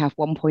us, we have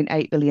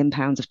 £1.8 billion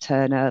of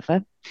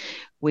turnover.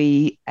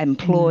 We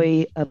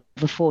employ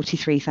over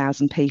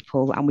 43,000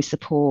 people and we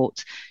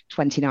support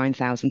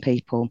 29,000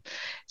 people.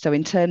 So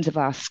in terms of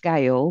our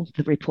scale,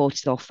 the report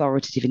is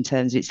authoritative in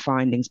terms of its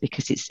findings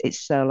because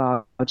it's so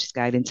large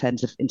scale in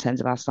terms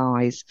of our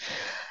size.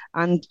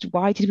 And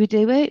why did we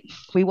do it?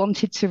 We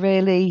wanted to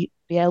really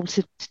be able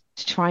to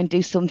try and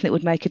do something that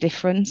would make a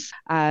difference.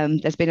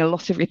 There's been a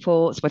lot of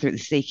reports, whether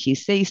it's the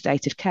CQC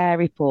State of Care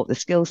report, the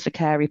Skills for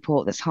Care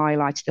report that's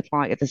highlighted the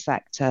plight of the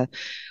sector.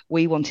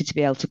 We wanted to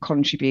be able to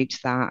contribute to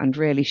that and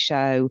really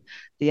show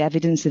the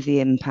evidence of the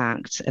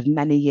impact of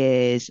many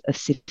years of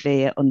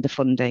severe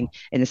underfunding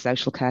in the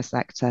social care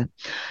sector.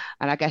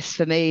 And I guess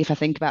for me, if I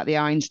think about the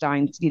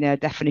Einstein,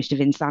 definition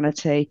of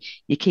insanity,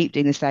 you keep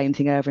doing the same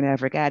thing over and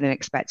over again and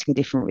expecting a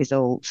different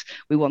result.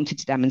 We wanted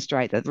to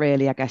demonstrate that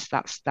really, I guess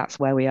that's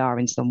where we are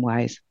in some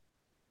ways.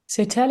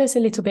 So tell us a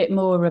little bit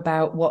more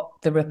about what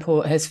the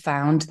report has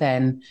found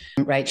then,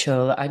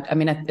 Rachel. I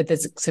mean,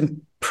 there's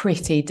some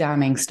pretty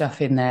damning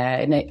stuff in there.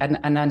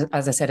 And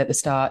as I said at the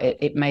start,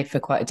 it made for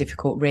quite a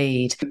difficult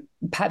read.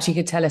 Perhaps you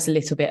could tell us a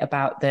little bit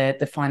about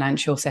the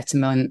financial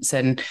settlements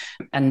and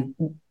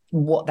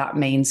what that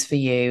means for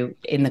you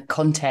in the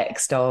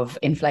context of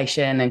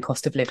inflation and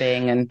cost of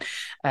living and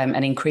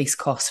increased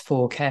costs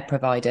for care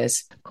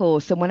providers. Of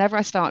course. And whenever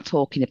I start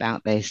talking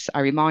about this, I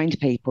remind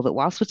people that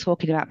whilst we're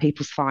talking about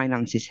people's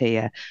finances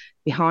here,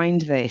 behind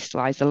this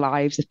lies the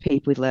lives of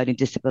people with learning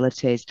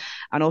disabilities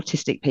and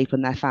autistic people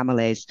and their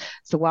families.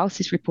 So whilst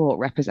this report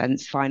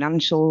represents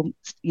financial,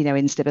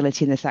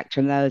 instability in the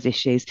sector and those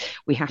issues,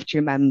 we have to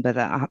remember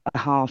that at the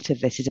heart of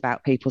this is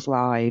about people's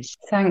lives.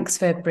 Thanks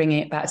for bringing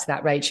it back to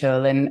that,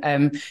 Rachel.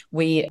 And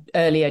we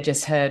earlier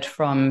just heard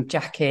from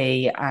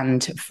Jackie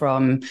and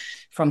from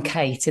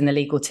Kate in the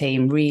legal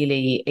team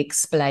really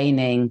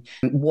explaining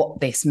what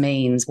this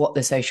means, what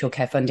the social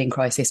care funding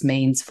crisis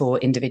means for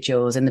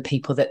individuals and the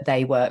people that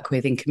they work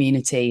with in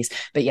communities.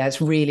 But yeah,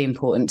 it's really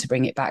important to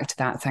bring it back to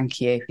that.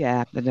 Thank you.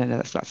 Yeah, no,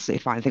 that's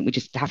absolutely fine. I think we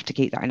just have to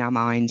keep that in our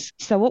minds.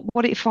 So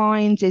what it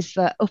finds is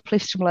that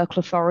uplifts from local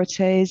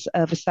authorities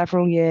over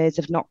several years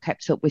have not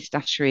kept up with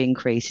statutory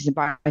increases. And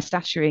by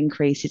statutory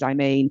increases, I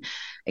mean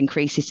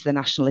increases to the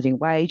national living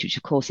wage, which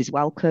of course is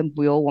welcome.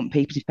 We all want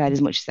people to be paid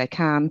as much as they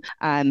can.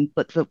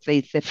 But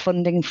the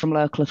funding from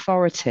local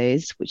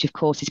authorities, which of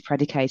course is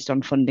predicated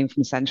on funding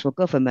from central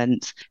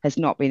government, has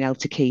not been able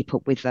to keep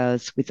up with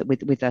those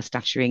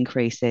statutory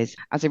increases.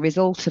 As a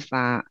result of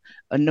that,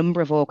 a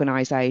number of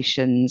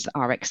organisations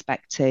are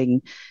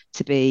expecting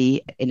to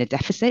be in a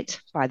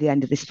deficit by the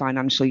end of this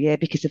financial year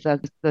because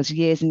of those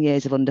years and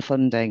years of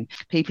underfunding.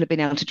 People have been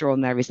able to draw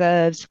on their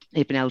reserves.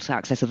 They've been able to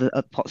access other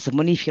pots of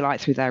money, if you like,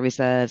 through their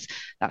reserves.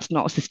 That's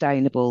not a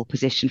sustainable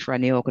position for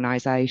any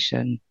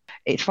organisation.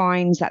 It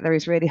finds that there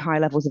is really high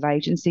levels of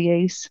agency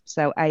use.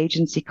 So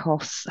agency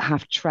costs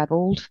have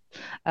trebled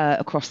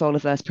across all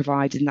of those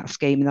provided in that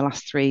scheme in the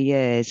last 3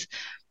 years.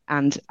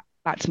 And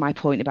back to my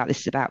point about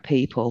this is about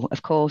people.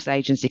 Of course,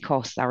 agency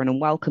costs are an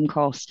unwelcome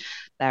cost.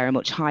 They're a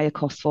much higher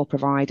cost for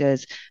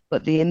providers,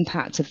 but the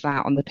impact of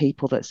that on the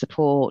people that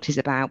support is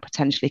about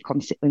potentially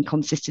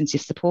inconsistency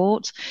of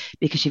support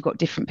because you've got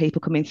different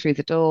people coming through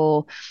the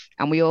door.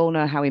 And we all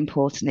know how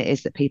important it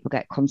is that people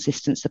get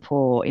consistent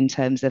support in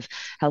terms of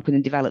helping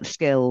them develop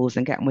skills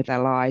and get on with their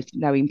lives.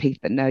 Knowing people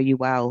that know you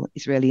well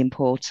is really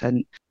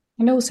important.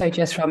 And also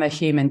just from a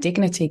human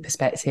dignity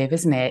perspective,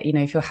 isn't it?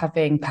 If you're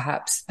having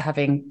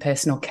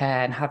personal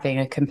care and having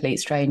a complete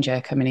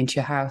stranger coming into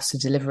your house to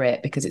deliver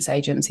it because it's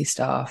agency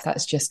staff,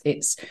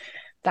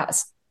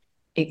 that's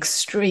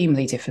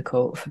extremely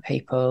difficult for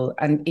people,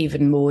 and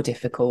even more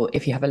difficult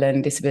if you have a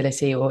learning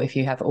disability or if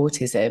you have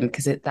autism,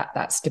 because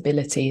that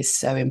stability is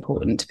so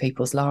important to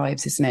people's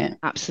lives, isn't it?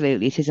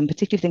 Absolutely, it is. And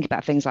particularly think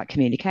about things like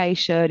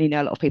communication.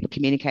 A lot of people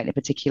communicate in a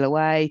particular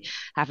way.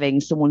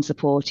 Having someone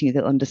supporting you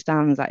that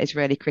understands that is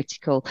really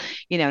critical.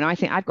 And I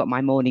think I've got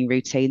my morning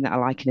routine that I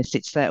like in a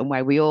certain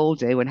way. We all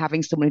do. And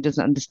having someone who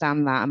doesn't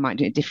understand that and might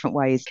do it different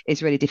ways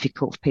is really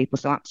difficult for people.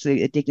 So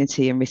absolutely, the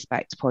dignity and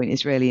respect point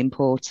is really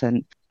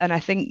important. And I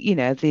think,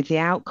 the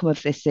outcome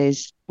of this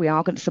is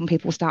some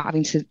people start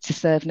having to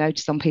serve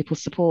notice on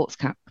people's supports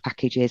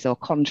packages or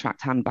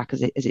contract handback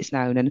as it's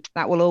known. And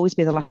that will always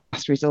be the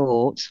last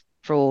resort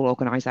for all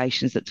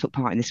organisations that took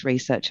part in this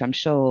research, I'm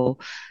sure.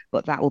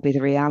 But that will be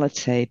the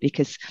reality,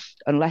 because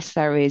unless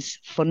there is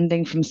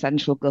funding from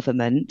central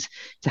government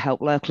to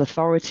help local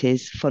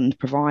authorities fund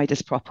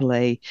providers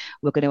properly,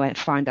 we're going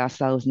to find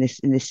ourselves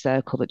in this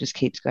circle that just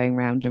keeps going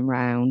round and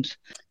round.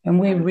 And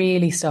we're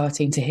really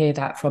starting to hear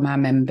that from our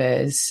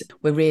members.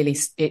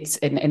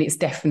 It's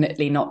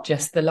definitely not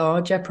just the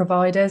larger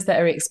providers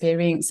that are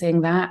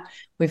experiencing that.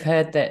 We've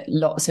heard that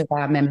lots of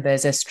our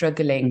members are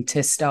struggling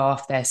to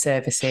staff their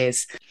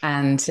services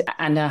and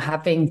are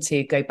having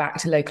to go back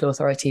to local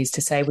authorities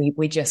to say,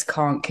 we just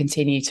can't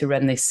continue to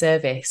run this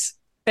service.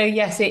 So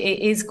yes, it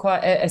is quite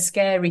a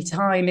scary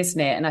time, isn't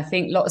it? And I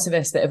think lots of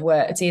us that have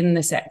worked in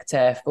the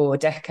sector for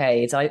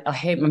decades,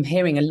 I'm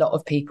hearing a lot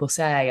of people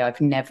say,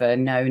 I've never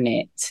known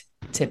it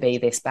to be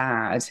this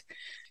bad.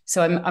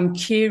 So I'm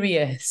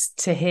curious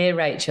to hear,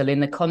 Rachel, in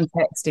the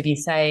context of you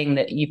saying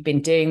that you've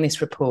been doing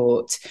this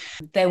report,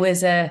 there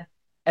was a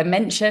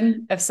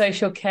mention of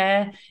social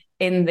care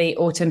in the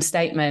autumn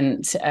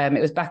statement.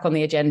 It was back on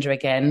the agenda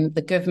again.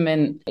 The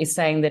government is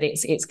saying that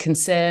it's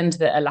concerned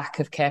that a lack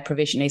of care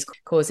provision is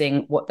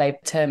causing what they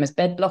term as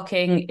bed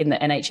blocking in the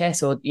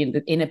NHS, or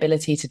the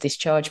inability to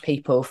discharge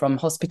people from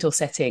hospital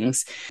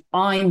settings.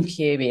 I'm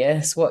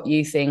curious what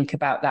you think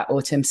about that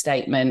autumn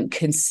statement,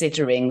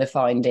 considering the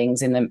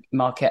findings in the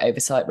market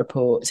oversight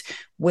report.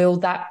 Will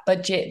that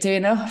budget do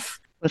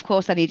enough? Of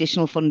course, any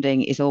additional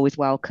funding is always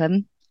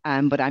welcome,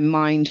 but I'm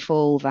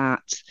mindful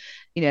that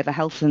the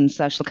Health and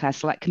Social Care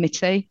Select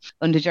Committee,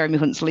 under Jeremy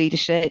Hunt's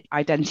leadership,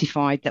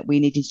 identified that we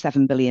needed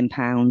 £7 billion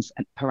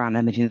per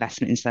annum of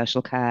investment in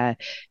social care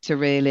to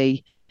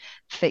really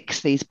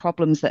fix these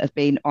problems that have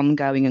been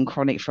ongoing and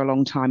chronic for a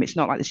long time. It's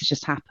not like this has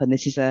just happened.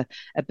 This is a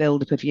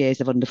build-up of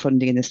years of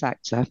underfunding in the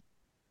sector.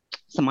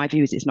 So my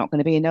view is it's not going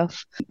to be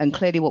enough. And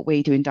clearly what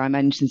we do in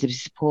Dimensions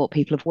is support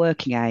people of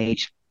working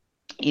age.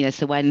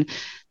 So when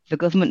the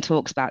government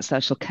talks about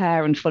social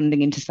care and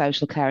funding into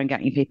social care and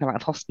getting people out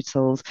of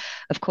hospitals,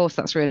 of course,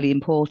 that's really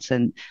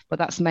important. But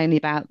that's mainly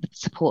about the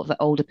support that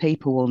older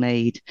people will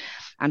need.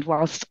 And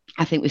whilst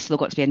I think we've still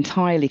got to be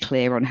entirely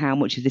clear on how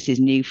much of this is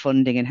new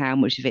funding and how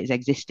much of it is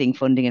existing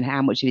funding and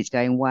how much of it's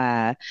going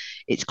where,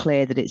 it's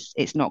clear that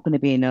it's not going to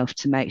be enough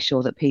to make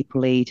sure that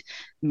people lead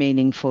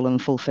meaningful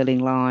and fulfilling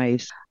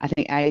lives. I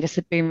think ADAS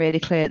have been really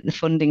clear that the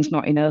funding's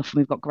not enough and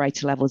we've got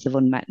greater levels of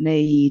unmet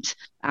need.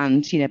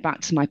 And,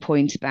 back to my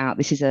point about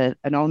this is an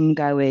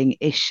ongoing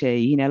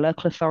issue.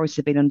 Local authorities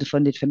have been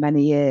underfunded for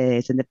many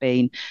years and they've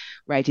been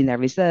raiding their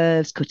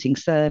reserves, cutting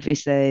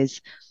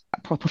services.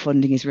 Proper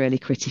funding is really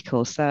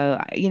critical.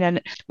 So,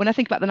 when I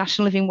think about the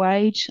national living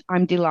wage,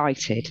 I'm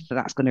delighted that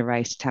that's going to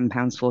raise to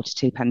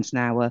 £10.42 an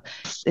hour.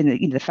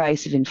 In the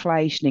face of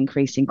inflation,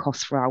 increasing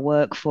costs for our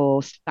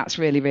workforce, that's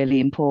really, really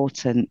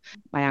important.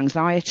 My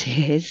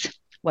anxiety is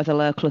whether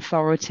local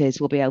authorities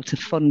will be able to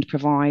fund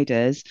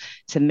providers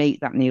to meet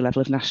that new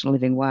level of national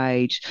living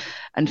wage.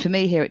 And for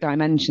me here at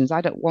Dimensions, I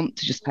don't want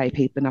to just pay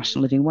people the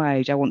national living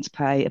wage. I want to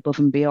pay above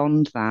and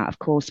beyond that. Of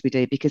course we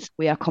do, because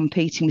we are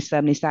competing with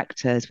so many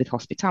sectors, with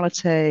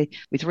hospitality,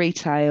 with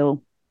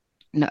retail,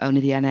 not only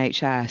the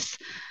NHS.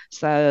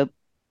 So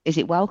is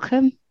it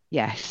welcome?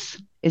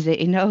 Yes. Is it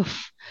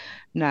enough?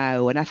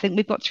 No. And I think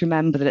we've got to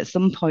remember that at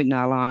some point in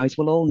our lives,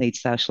 we'll all need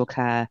social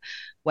care,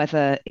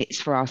 whether it's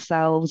for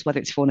ourselves, whether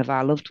it's for one of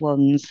our loved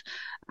ones.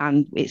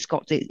 And it's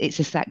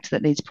a sector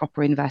that needs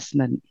proper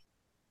investment.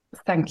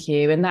 Thank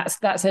you. And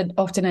that's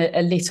often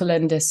a little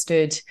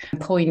understood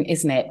point,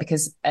 isn't it?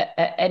 Because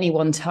at any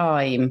one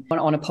time,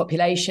 on a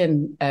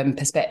population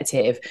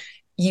perspective,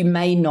 you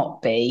may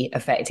not be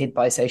affected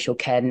by social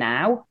care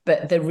now,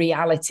 but the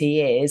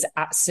reality is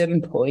at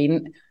some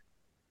point,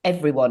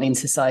 everyone in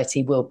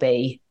society will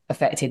be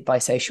affected by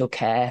social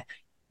care.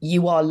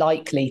 You are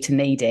likely to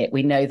need it.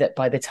 We know that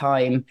by the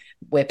time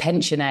we're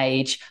pension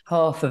age,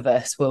 half of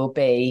us will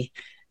be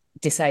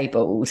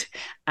disabled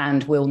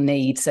and will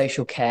need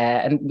social care.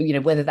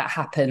 And whether that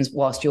happens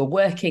whilst you're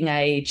working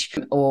age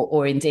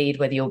or indeed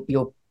whether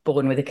you're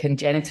born with a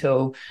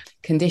congenital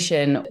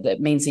condition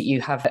that means that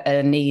you have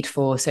a need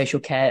for social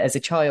care as a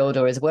child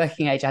or as a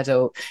working age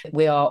adult,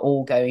 we are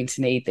all going to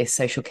need this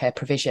social care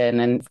provision.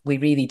 And we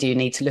really do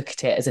need to look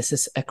at it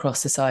as across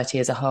society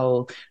as a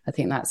whole. I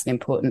think that's an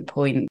important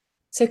point.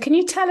 So can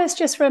you tell us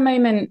just for a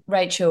moment,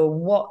 Rachel,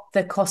 what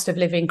the cost of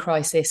living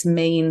crisis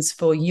means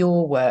for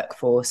your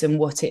workforce and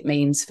what it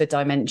means for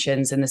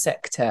Dimensions and the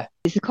sector?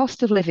 It's the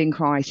cost of living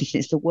crisis.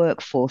 It's the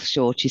workforce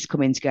shortage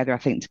coming together, I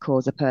think, to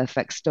cause a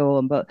perfect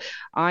storm. But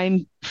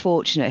I'm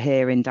fortunate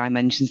here in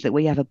Dimensions that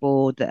we have a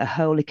board that are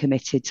wholly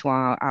committed to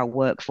our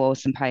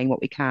workforce and paying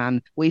what we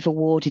can. We've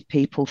awarded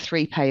people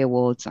 3 pay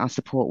awards, our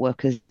support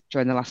workers,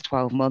 during the last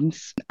 12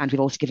 months. And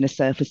we've also given a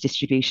surplus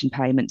distribution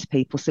payment to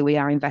people. So we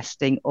are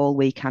investing all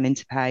we can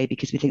into pay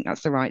because we think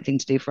that's the right thing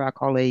to do for our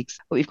colleagues.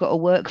 But we've got a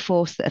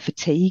workforce that are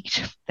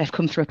fatigued. They've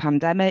come through a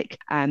pandemic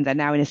and they're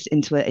now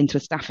into a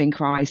staffing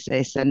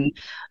crisis. And,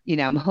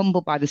 I'm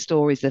humbled by the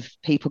stories of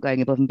people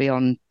going above and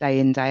beyond day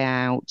in, day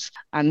out.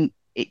 And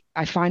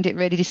I find it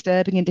really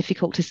disturbing and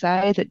difficult to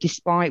say that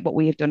despite what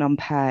we have done on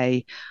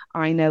pay,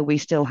 I know we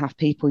still have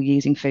people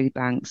using food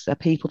banks. There are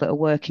people that are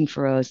working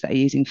for us that are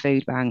using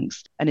food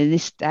banks. And in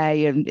this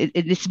day and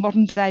in this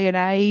modern day and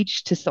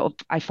age,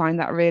 I find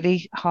that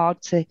really I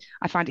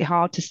find it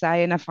hard to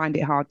say and I find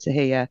it hard to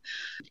hear.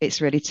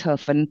 It's really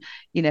tough. And,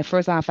 for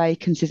us, our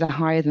vacancies are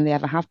higher than they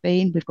ever have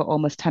been. We've got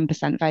almost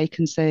 10%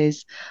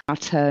 vacancies. Our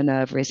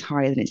turnover is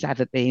higher than it's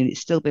ever been. It's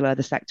still below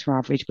the sector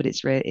average, but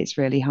it's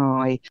really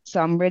high.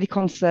 So I'm really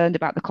concerned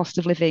about the cost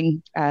of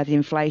living, the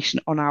inflation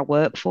on our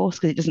workforce,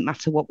 because it doesn't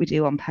matter what we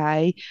do on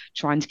pay,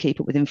 trying to keep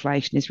up with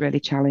inflation is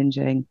really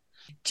challenging.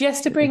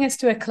 Just to bring us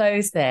to a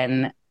close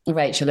then,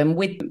 Rachel, and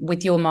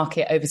with your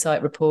market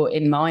oversight report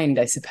in mind,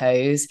 I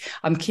suppose,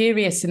 I'm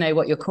curious to know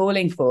what you're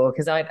calling for,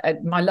 because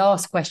my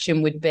last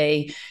question would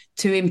be,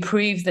 to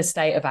improve the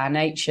state of our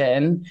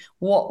nation,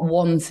 what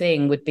one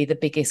thing would be the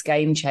biggest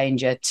game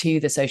changer to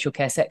the social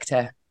care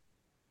sector?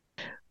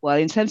 Well,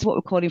 in terms of what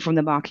we're calling from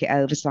the market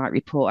oversight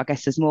report, I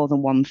guess there's more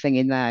than one thing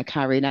in there,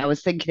 Carrie. And I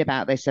was thinking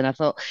about this and I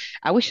thought,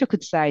 I wish I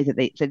could say that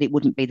it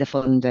wouldn't be the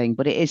funding,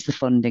 but it is the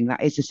funding.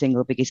 That is the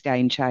single biggest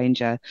game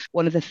changer.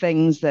 One of the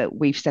things that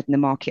we've said in the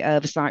market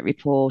oversight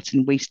report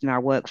and we've said in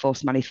our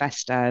workforce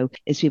manifesto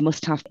is we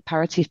must have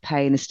comparative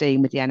pay and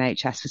esteem with the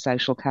NHS for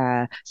social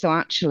care. So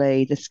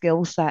actually, the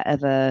skill set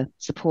of a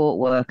support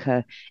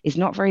worker is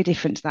not very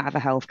different to that of a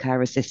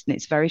healthcare assistant.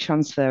 It's very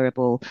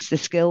transferable. It's the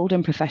skilled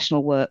and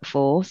professional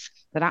workforce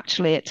that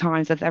actually at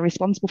times they're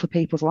responsible for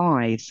people's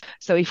lives.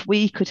 So if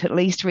we could at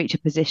least reach a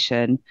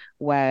position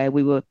where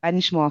we were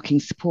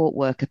benchmarking support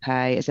worker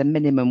pay as a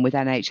minimum with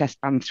NHS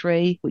Band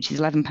 3, which is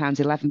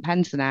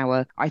 £11.11 an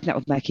hour, I think that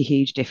would make a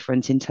huge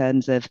difference in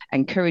terms of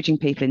encouraging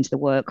people into the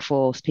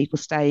workforce, people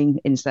staying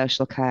in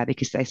social care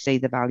because they see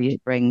the value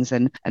it brings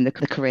and the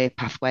career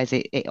pathways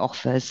it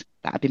offers.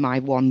 That would be my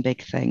one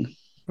big thing.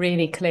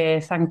 Really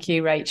clear. Thank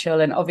you, Rachel.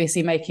 And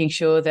obviously making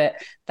sure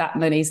that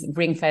money's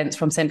ring fenced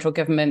from central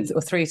government or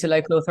through to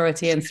local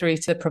authority and through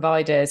to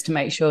providers to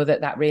make sure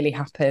that really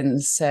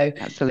happens. So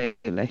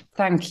absolutely.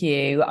 Thank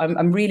you.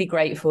 I'm really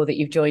grateful that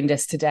you've joined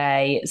us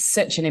today.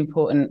 Such an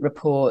important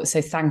report. So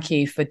thank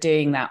you for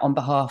doing that on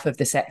behalf of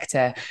the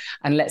sector.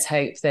 And let's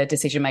hope the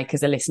decision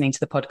makers are listening to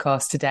the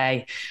podcast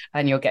today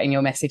and you're getting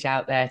your message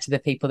out there to the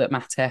people that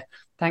matter.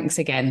 Thanks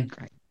again.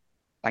 Great.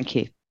 Thank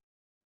you.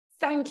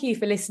 Thank you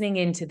for listening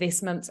in to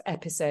this month's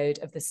episode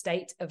of The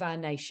State of Our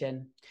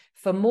Nation.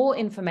 For more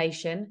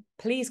information,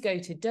 please go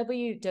to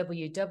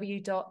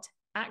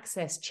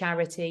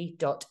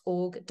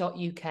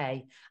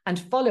www.accesscharity.org.uk and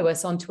follow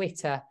us on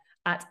Twitter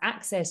at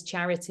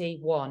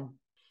AccessCharity1.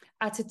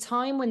 At a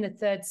time when the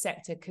third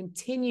sector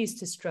continues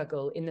to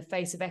struggle in the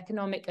face of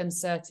economic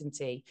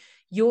uncertainty,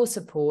 your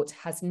support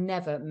has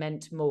never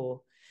meant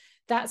more.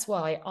 That's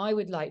why I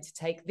would like to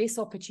take this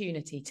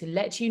opportunity to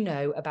let you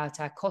know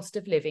about our cost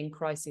of living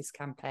crisis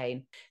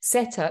campaign,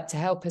 set up to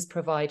help us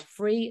provide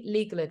free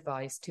legal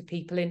advice to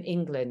people in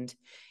England,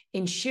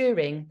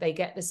 ensuring they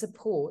get the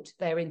support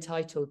they're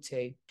entitled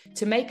to.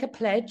 To make a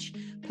pledge,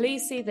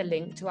 please see the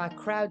link to our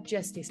Crowd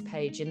Justice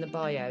page in the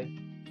bio.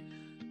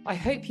 I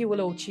hope you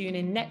will all tune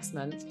in next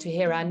month to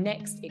hear our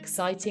next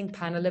exciting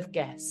panel of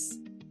guests.